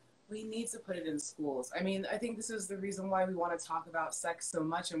 We need to put it in schools. I mean, I think this is the reason why we want to talk about sex so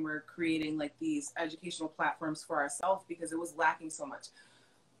much, and we're creating like these educational platforms for ourselves because it was lacking so much.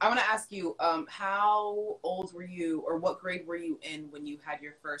 I want to ask you, how old were you, or what grade were you in when you had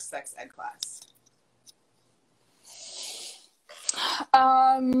your first sex ed class?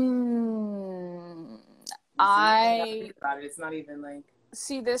 It's not even like.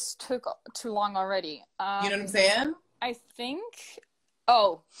 See, this took too long already. You know what I'm saying? I think.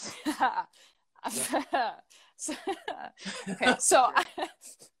 Oh. Okay, so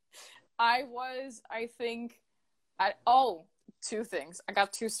I was, I think, two things. I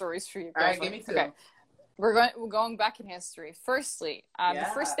got two stories for you guys. All right, give me two. Okay. we're going back in history. Firstly, the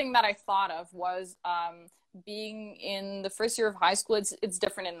first thing that I thought of was being in the first year of high school. It's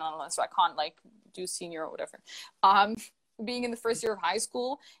different in Netherlands, so I can't like do senior or whatever. Being in the first year of high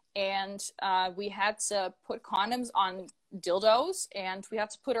school, and we had to put condoms on dildos, and we had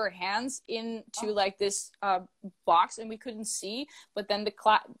to put our hands into like this box, and we couldn't see, but then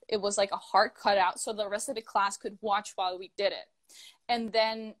it was like a heart cut out, so the rest of the class could watch while we did it. And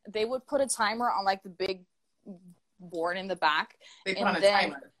then they would put a timer on like the big board in the back. They put on a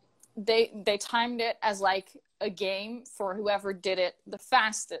timer. They timed it as like a game for whoever did it the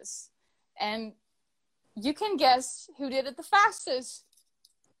fastest. And you can guess who did it the fastest.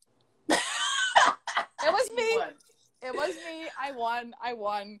 It was me. It was me. I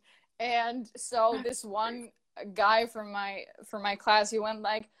won. And so this one guy from my class, he went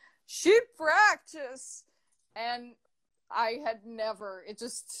like, "She practice." And I had never, it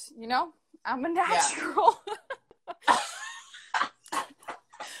just, you know, I'm a natural. Yeah.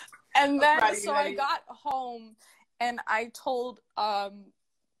 And then, so I got home and I told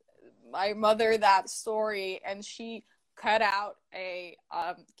my mother that story, and she cut out a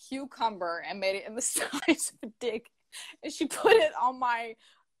cucumber and made it in the size of a dick. And she put it on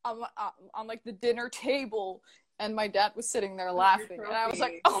on like the dinner table. And my dad was sitting there laughing. And I was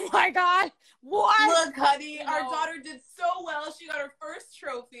like, oh my God, what? Look, honey, our daughter did so well. She got her first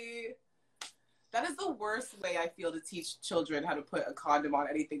trophy. That is the worst way, I feel, to teach children how to put a condom on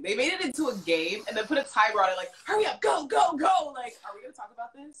anything. They made it into a game and then put a timer on it, like, hurry up, go, go, go. Like, are we going to talk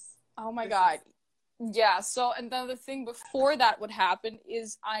about this? Oh my God. Yeah, so, and then the thing before that would happen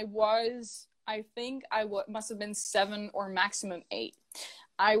is I think I must have been 7 or maximum 8.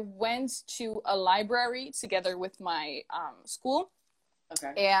 I went to a library together with my school.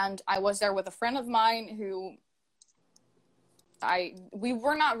 Okay. And I was there with a friend of mine who we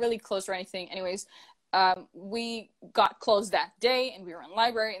were not really close or anything. Anyways, we got close that day and we were in the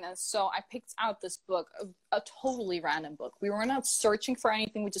library. And then so I picked out this book, a totally random book. We were not searching for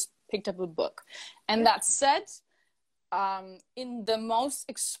anything. We just picked up a book. And that said, in the most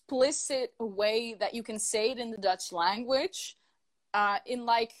explicit way that you can say it in the Dutch language,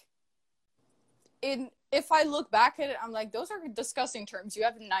 if I look back at it, I'm like, those are disgusting terms. You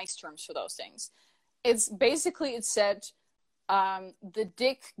have nice terms for those things. It said, the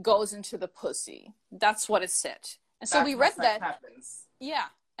dick goes into the pussy. That's what it said. And so we read that. Happens. Yeah.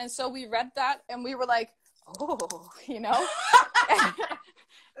 And so we read that and we were like, oh, you know?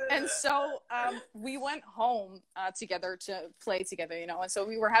 And so we went home together to play together, you know? And so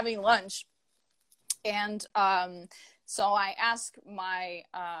we were having lunch. And so I asked my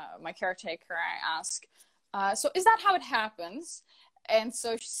caretaker, I asked, so is that how it happens? And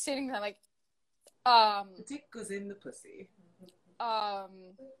so she's sitting there like, the dick goes in the pussy.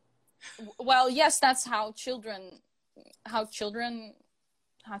 Well, yes, that's how children are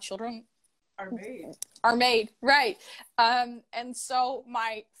made, right? And so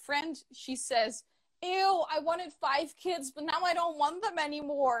my friend, she says, ew, I wanted 5 kids, but now I don't want them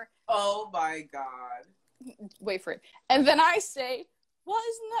anymore. Oh my God. Wait for it. And then I say, well,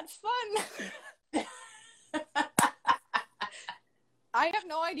 isn't that fun? I have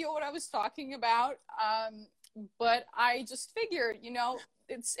no idea what I was talking about. But I just figured, you know,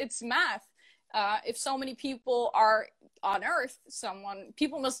 it's math. If so many people are on Earth,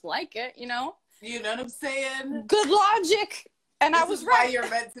 people must like it, you know? You know what I'm saying? Good logic. And I was right. Why you're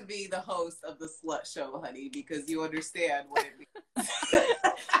meant to be the host of the Slut Show, honey, because you understand what it means.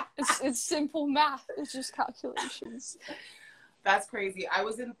 It's simple math. It's just calculations. That's crazy. I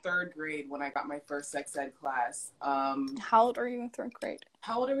was in 3rd grade when I got my first sex ed class. How old are you in 3rd grade?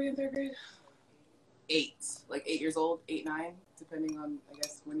 How old are we in 3rd grade? 8, like 8 years old, 8, 9, depending on, I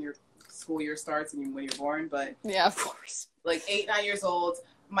guess, when your school year starts and when you're born. But yeah, of course. Like 8, 9 years old,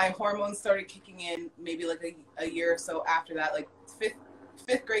 my hormones started kicking in maybe like a year or so after that, like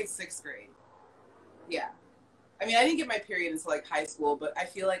 5th grade, 6th grade. Yeah. I mean, I didn't get my period until like high school, but I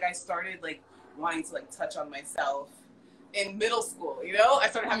feel like I started like wanting to like touch on myself in middle school, you know? I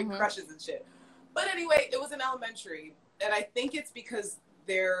started having crushes and shit. But anyway, it was in elementary. And I think it's because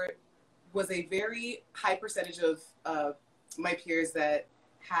there was a very high percentage of my peers that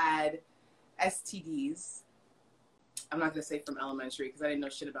had STDs. I'm not going to say from elementary because I didn't know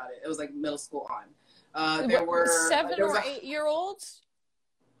shit about it. It was like middle school on. There were 7 or 8 year olds?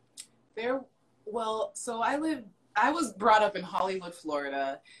 So I was brought up in Hollywood,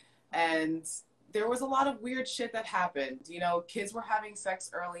 Florida, and there was a lot of weird shit that happened. You know, kids were having sex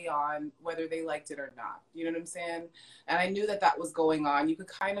early on, whether they liked it or not. You know what I'm saying? And I knew that was going on. You could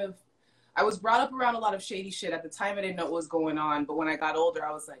kind of I was brought up around a lot of shady shit. At the time, I didn't know what was going on. But when I got older,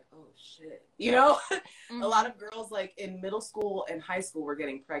 I was like, oh, shit. You know? Mm-hmm. A lot of girls, like, in middle school and high school were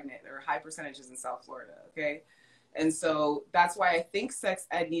getting pregnant. There were high percentages in South Florida, okay? And so that's why I think sex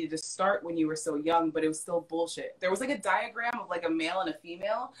ed needed to start when you were so young, but it was still bullshit. There was, like, a diagram of, like, a male and a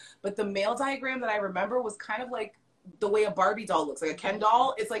female. But the male diagram that I remember was kind of like the way a Barbie doll looks. Like a Ken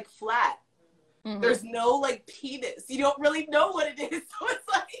doll. It's, like, flat. Mm-hmm. There's no, like, penis. You don't really know what it is. So it's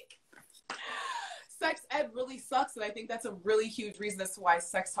like... sex ed really sucks, and I think that's a really huge reason as to why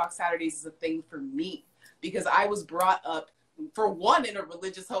Sex Talk Saturdays is a thing for me, because I was brought up, for one, in a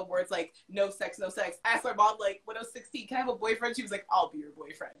religious home where it's like, no sex, no sex. I asked my mom, like, when I was 16, can I have a boyfriend? She was like, I'll be your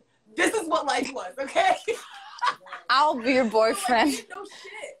boyfriend. This is what life was, okay? I'll be your boyfriend. Like, no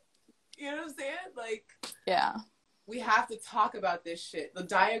shit. You know what I'm saying? Like, yeah. We have to talk about this shit. The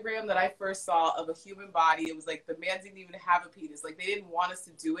diagram that I first saw of a human body, it was like the man didn't even have a penis. Like, they didn't want us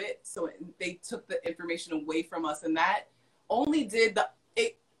to do it, so they took the information away from us, and that only did the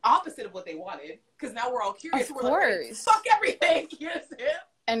opposite of what they wanted, because now we're all curious. Of we're course. Like, fuck everything. You understand?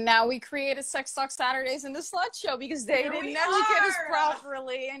 And now we created Sex Talk Saturdays in the Slut Show because they didn't educate us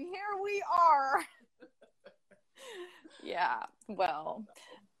properly, and here we are. Yeah, well,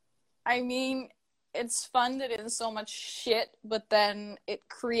 I mean... it's funded in so much shit, but then it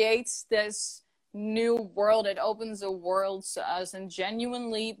creates this new world. It opens a world to us, and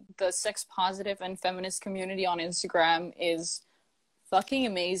genuinely the sex positive and feminist community on Instagram is fucking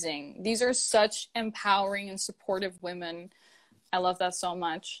amazing. These are such empowering and supportive women. I love that so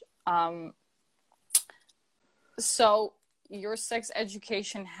much. So your sex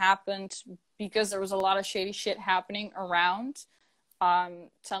education happened because there was a lot of shady shit happening around.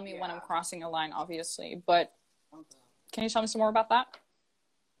 Tell me when I'm crossing a line, obviously, but can you tell me some more about that?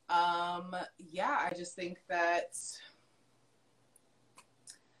 Yeah, I just think that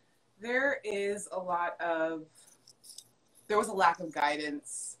there was a lack of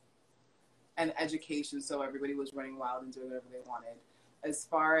guidance and education, so everybody was running wild and doing whatever they wanted. As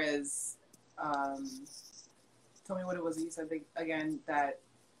far as, tell me what it was that you said again, that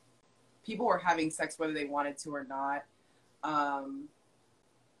people were having sex whether they wanted to or not.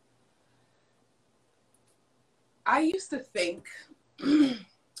 I used to think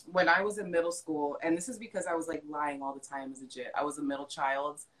when I was in middle school, and this is because I was like lying all the time as a jit. I was a middle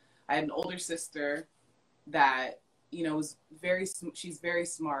child. I had an older sister that, you know, she's very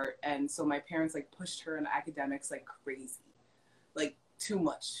smart. And so my parents like pushed her in academics like crazy, like too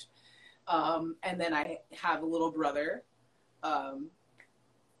much. And then I have a little brother,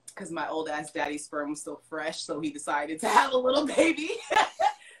 because my old ass daddy's sperm was still fresh, so he decided to have a little baby.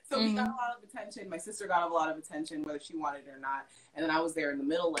 So he got a lot of attention. My sister got a lot of attention, whether she wanted it or not. And then I was there in the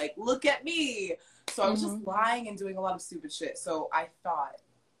middle, like, look at me. So I was just lying and doing a lot of stupid shit. So I thought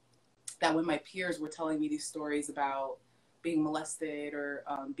that when my peers were telling me these stories about being molested or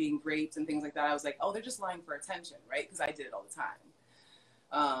being raped and things like that, I was like, oh, they're just lying for attention, right? Because I did it all the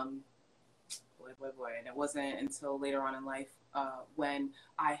time. Boy. And it wasn't until later on in life when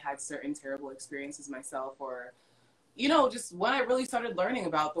I had certain terrible experiences myself, or, you know, just when I really started learning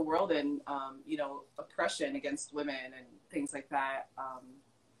about the world and, you know, oppression against women and things like that,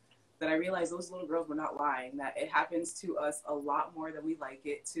 that I realized those little girls were not lying, that it happens to us a lot more than we like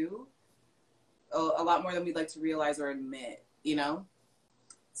it to, a lot more than we'd like to realize or admit, you know?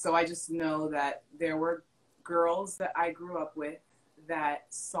 So I just know that there were girls that I grew up with that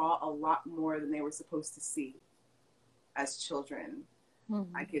saw a lot more than they were supposed to see as children.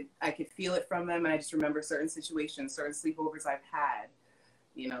 I could feel it from them, and I just remember certain situations, certain sleepovers I've had,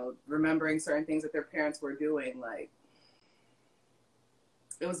 you know, remembering certain things that their parents were doing, like,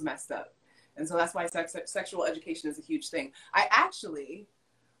 it was messed up. And so that's why sexual education is a huge thing. I actually,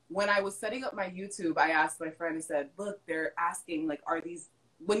 when I was setting up my YouTube, I asked my friend, I said, look, they're asking, like, are these,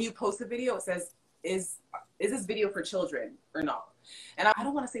 when you post a video, it says, is this video for children or not? And I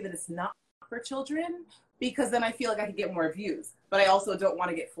don't want to say that it's not for children, because then I feel like I could get more views. But I also don't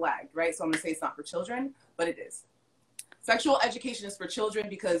want to get flagged, right? So I'm going to say it's not for children, but it is. Sexual education is for children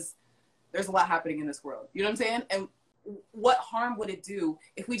because there's a lot happening in this world. You know what I'm saying? And what harm would it do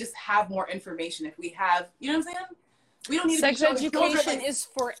if we just have more information? If we have, you know what I'm saying? We don't need sex to be education like, is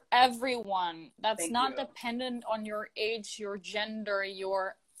for everyone. That's Thank not you. Dependent on your age, your gender,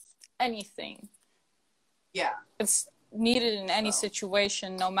 your anything. Yeah. It's needed in any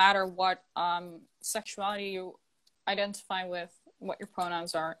situation, no matter what sexuality you identify with, what your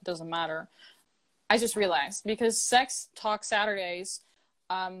pronouns are, it doesn't matter. I just realized, because Sex Talk Saturdays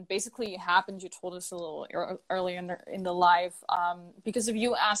basically happened, you told us a little earlier in the live, because of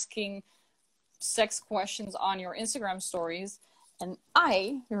you asking sex questions on your Instagram stories, And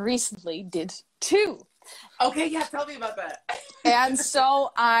I recently did too. Okay, yeah, tell me about that. And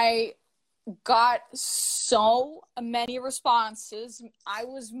so I got so many responses. I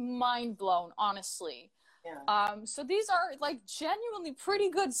was mind blown, honestly. Yeah. So these are like genuinely pretty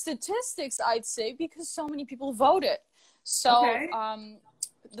good statistics, I'd say, because so many people voted. So Okay.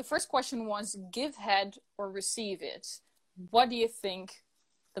 the first question was give head or receive it. What do you think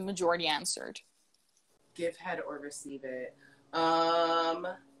the majority answered? Give head or receive it.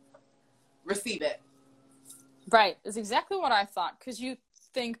 Receive it. Right, it's exactly what I thought, because you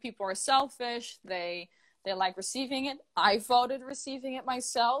think people are selfish, they like receiving it. I voted receiving it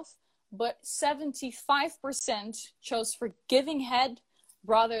myself, but 75% chose for giving head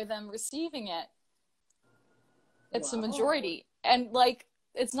rather than receiving it. It's a majority. And like,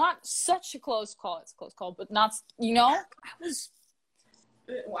 it's not such a close call. It's a close call, but not, you know,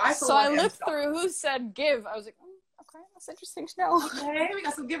 I looked through who said give. I was like, okay, that's interesting to know. Okay, we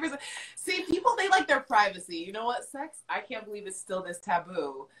got some givers. See, people, they like their privacy. You know what, sex? I can't believe it's still this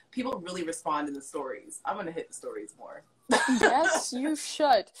taboo. People really respond in the stories. I'm going to hit the stories more. Yes, you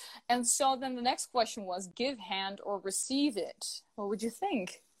should. And so then the next question was give hand or receive it. What would you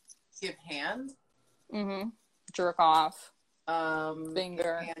think? Give hand? Mm-hmm. Jerk off. Give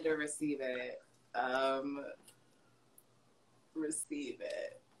Finger. hand or receive it. Receive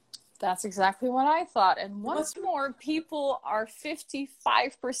it. That's exactly what I thought. And once more, people are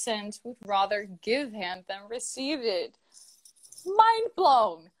 55% would rather give hand than receive it. Mind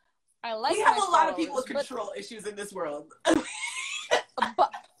blown. I like. We have a lot of people with control issues in this world. But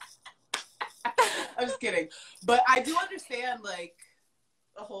I'm just kidding. But I do understand, like,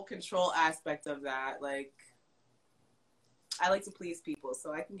 the whole control aspect of that. Like, I like to please people,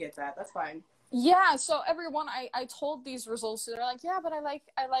 so I can get that. That's fine. yeah, so everyone I told these results, they're like, yeah, but I like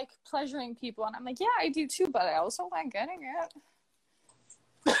pleasuring people. And I'm like, yeah, I do too, but I also like getting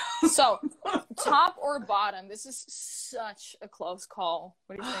it. So, top or bottom? This is such a close call.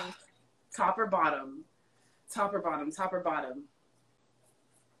 What do you think? Top or bottom? Top or bottom? Top or bottom?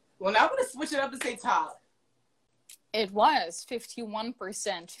 Well, now I'm going to switch it up and say top. It was 51%.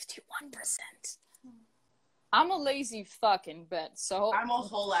 51%. I'm a lazy fucking bitch, so... I'm a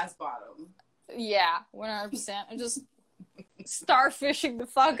whole ass bottom. Yeah, 100%. I'm just starfishing the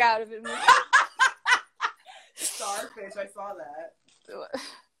fuck out of it. Starfish, I saw that.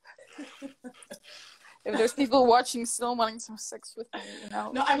 If there's people watching still wanting some sex with me, you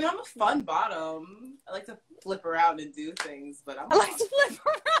know. No, I mean, I'm a fun bottom. I like to flip around and do things, but I like to flip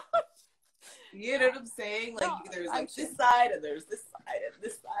around. You know what I'm saying? Like, No, there's like this side, and there's this side, and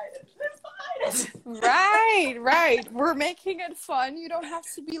this side, and this Right, side. right. We're making it fun. You don't have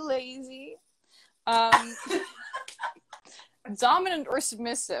to be lazy. Dominant or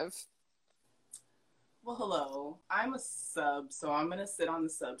submissive? Well, hello. I'm a sub, so I'm going to sit on the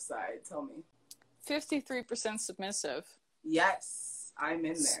sub side. Tell me. 53% submissive. Yes, I'm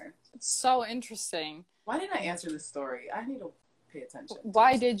in there. It's so interesting. Why didn't I answer this story? I need to pay attention.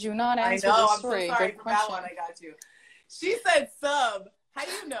 Why did you not answer the story? I'm so sorry Good for question. that one. I got you. She said sub. How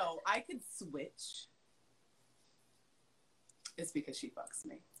do you know? I could switch. It's because she fucks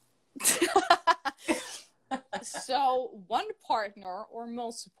me. So, one partner or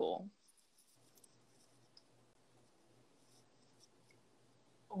multiple?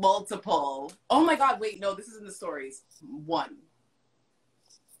 Multiple. Oh my god, wait, no, this is in the stories. One.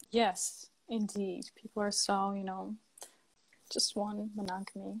 Yes, indeed. People are so, you know, just one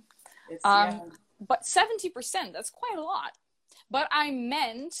monogamy. It's, yeah. But 70%, that's quite a lot. But I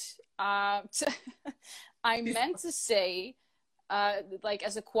meant to say, like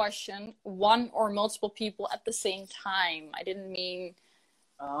as a question, one or multiple people at the same time. I didn't mean.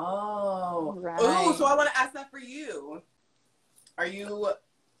 Oh. Right. Oh, so I want to ask that for you. Are you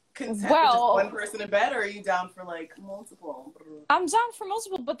content with just one person in bed, or are you down for like multiple? I'm down for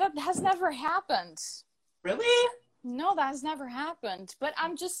multiple, but that has never happened. Really? No, that has never happened. But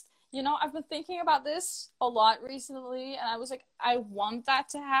I'm just, you know, I've been thinking about this a lot recently, and I was like, I want that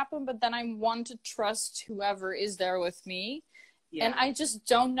to happen, but then I want to trust whoever is there with me. Yeah. And I just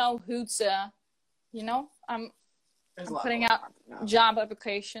don't know who to, you know, I'm putting out job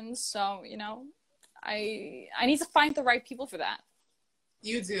applications, so, you know, I need to find the right people for that.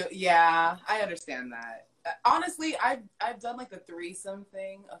 You do, yeah. I understand that. Honestly, I've done like the threesome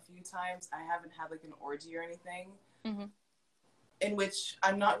thing a few times. I haven't had like an orgy or anything, in which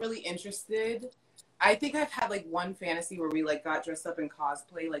I'm not really interested. I think I've had like one fantasy where we like got dressed up in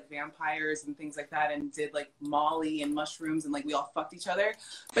cosplay, like vampires and things like that, and did like Molly and mushrooms, and like we all fucked each other.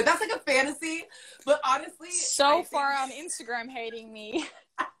 But that's like a fantasy. But honestly, so far on Instagram hating me.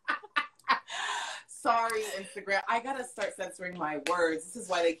 sorry, Instagram. I gotta start censoring my words. This is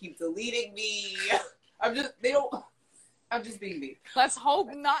why they keep deleting me. I'm just being me. Let's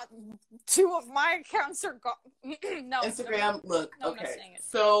hope not 2 of my accounts are gone. No. Instagram, look, no, okay.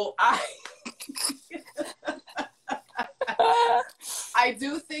 So I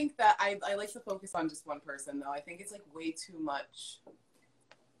do think that I like to focus on just one person, though. I think it's like way too much.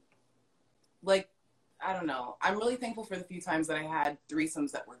 Like, I don't know. I'm really thankful for the few times that I had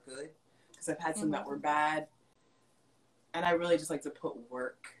threesomes that were good, because I've had some that were bad. And I really just like to put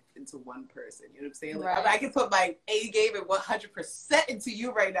work into one person. You know what I'm saying? Like, right. I mean, I can put my A game and 100% into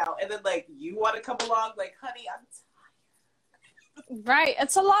you right now. And then, like, you want to come along? Like, honey, I'm tired. Right.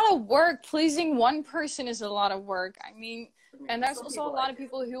 It's a lot of work. Pleasing one person is a lot of work. I mean, and there's also a lot of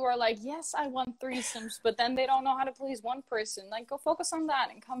people who are like, yes, I want threesomes, but then they don't know how to please one person. Like, go focus on that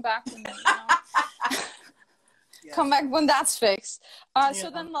and come back when, you know, come back when that's fixed. So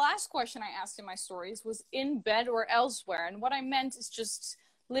then the last question I asked in my stories was in bed or elsewhere. And what I meant is just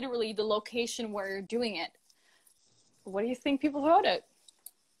literally the location where you're doing it. What do you think people voted?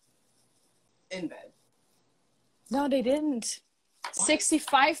 In bed. No, they didn't.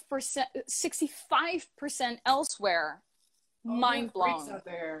 65% elsewhere. Mind blown. Out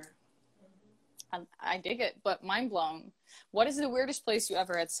there. I dig it, but mind blown. What is the weirdest place you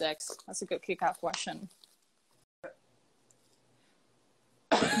ever had sex? That's a good kick-off question.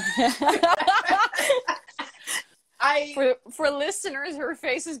 For listeners, her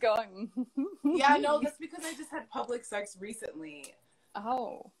face is going. Yeah, no, that's because I just had public sex recently.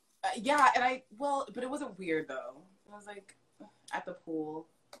 Oh. Yeah, and but it wasn't weird though. I was like at the pool.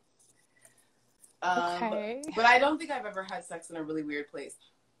 Okay. But I don't think I've ever had sex in a really weird place.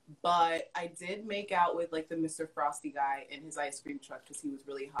 But I did make out with like the Mr. Frosty guy in his ice cream truck because he was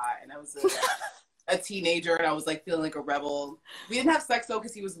really hot, and I was a teenager, and I was like feeling like a rebel. We didn't have sex though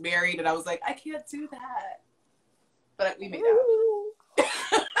because he was married, and I was like, I can't do that. But we made out.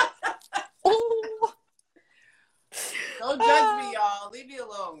 Don't judge me, y'all. Leave me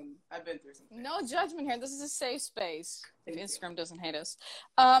alone. I've been through something. No judgment here. This is a safe space. If Instagram doesn't hate us.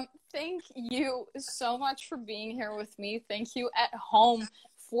 Thank you so much for being here with me. Thank you at home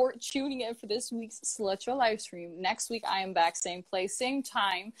for tuning in for this week's Slut Show live stream. Next week, I am back, same place, same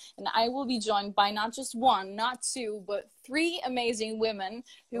time, and I will be joined by not just 1, not 2, but 3 amazing women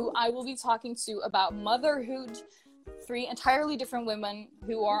who I will be talking to about motherhood. 3 entirely different women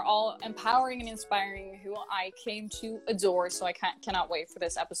who are all empowering and inspiring, who I came to adore, so I cannot wait for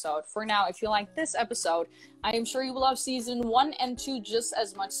this episode. For now, if you like this episode, I am sure you will love season 1 and 2 just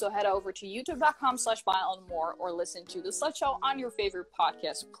as much, so head over to youtube.com/BileandMore or listen to The Slut Show on your favorite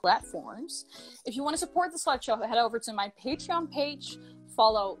podcast platforms. If you want to support The Slut Show, head over to my Patreon page,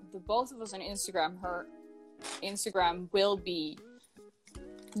 follow the both of us on Instagram. Her Instagram will be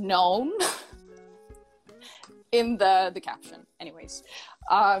known in the caption. Anyways,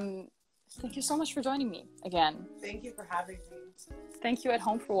 thank you so much for joining me again. Thank you for having me. Thank you at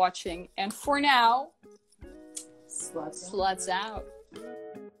home for watching. And for now, Sluts sluts out.